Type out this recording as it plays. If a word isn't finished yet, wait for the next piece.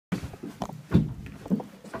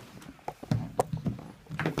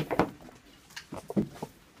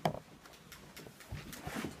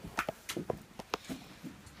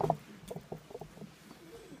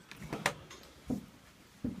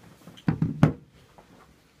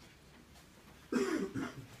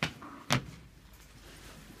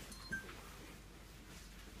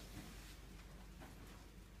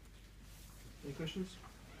questions?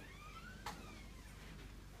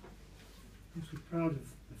 Yes, we're proud of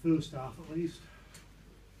the first half at least.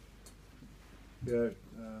 Yeah,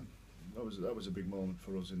 that was a big moment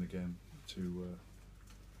for us in the game to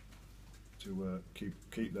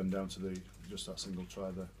keep them down to just that single try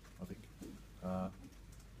there. I think I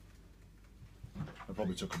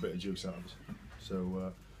probably took a bit of juice out of it.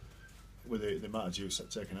 So with the amount of juice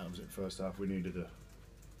taken out of us in the first half, we needed a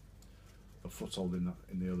foothold in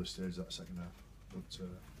the other stage that second half, but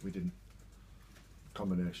we didn't.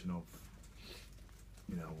 Combination of,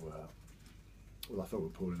 you know, well, I thought we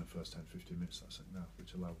were poor in the first 10-15 minutes that second half,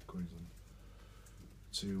 which allowed Queensland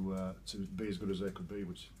to be as good as they could be,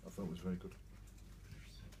 which I thought was very good.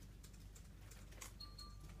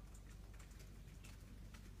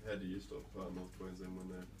 How do you stop North Queensland when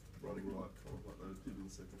they're running right, kind of like they did in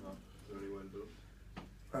the second half? Is there any way to do it?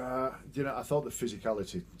 You know, I thought the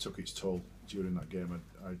physicality took its toll during that game.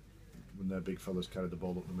 When their big fellas carried the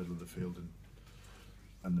ball up the middle of the field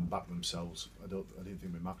and then backed themselves, I didn't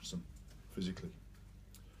think we matched them physically.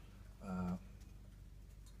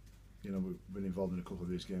 You know, we've been involved in a couple of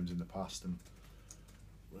these games in the past, and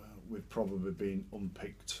we've probably been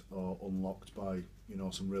unpicked or unlocked by, you know,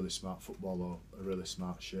 some really smart football or a really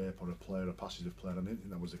smart shape or a player, a passage of player. I didn't think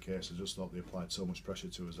that was the case. I just thought they applied so much pressure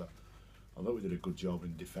to us that although we did a good job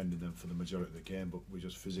in defending them for the majority of the game, but we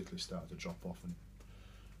just physically started to drop off, and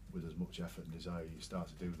with as much effort and desire you start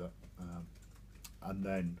to do that. And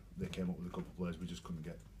then they came up with a couple of plays we just couldn't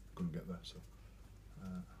get there. So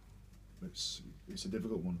it's a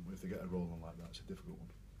difficult one. If they get a rolling like that, it's a difficult one.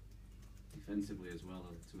 Defensively as well,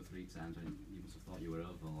 2 or 3 times, I think you must have thought you were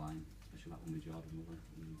over the line, especially that one with Jordan Miller.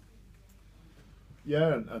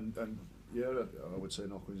 Yeah, and yeah, I would say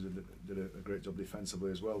North Queensland did a great job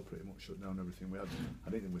defensively as well. Pretty much shut down everything we had. I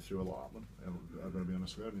didn't think we threw a lot at them. I've got to be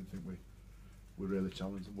honest with you. I didn't think we really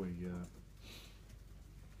challenged them.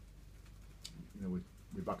 You know,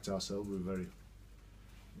 we backed ourselves. We were very,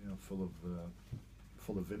 you know, full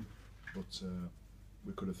of vim, but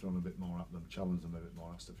we could have thrown a bit more at them, challenged them a bit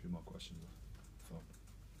more, asked a few more questions, I thought.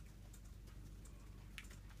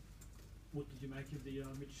 What did you make of the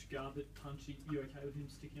Mitch Garbutt punch? You okay with him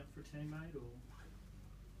sticking up for a teammate,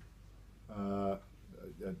 or?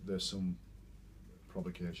 There's some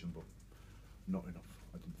provocation, but not enough.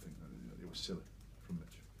 I didn't think that it was silly from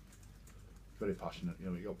Mitch. Very passionate, you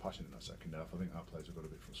know. He got passionate in that second half. I think our players got a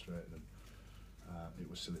bit frustrated, and it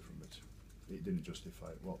was silly from Mitch. It didn't justify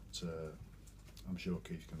it. What I'm sure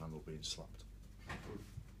Keith can handle being slapped.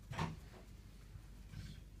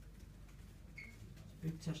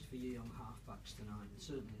 Big test for you young halfbacks tonight, and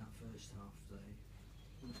certainly that first half they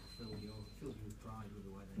must have filled you with pride with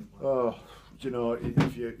the way they played. Oh, do you know,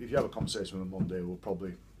 if you have a conversation with them Monday,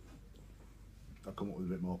 I'll come up with a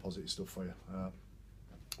bit more positive stuff for you.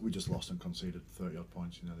 We just lost and conceded 30 odd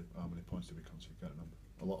points. You know, how many points did we concede? Can't remember.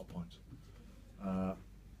 A lot of points.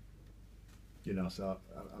 You know, so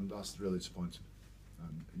that's really disappointing.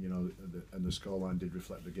 And you know, and the scoreline did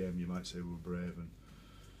reflect the game. You might say we were brave, and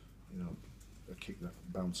you know, a kick that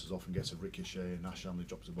bounces off and gets a ricochet, and Ash Hanley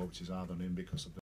drops the ball, which is hard on him because of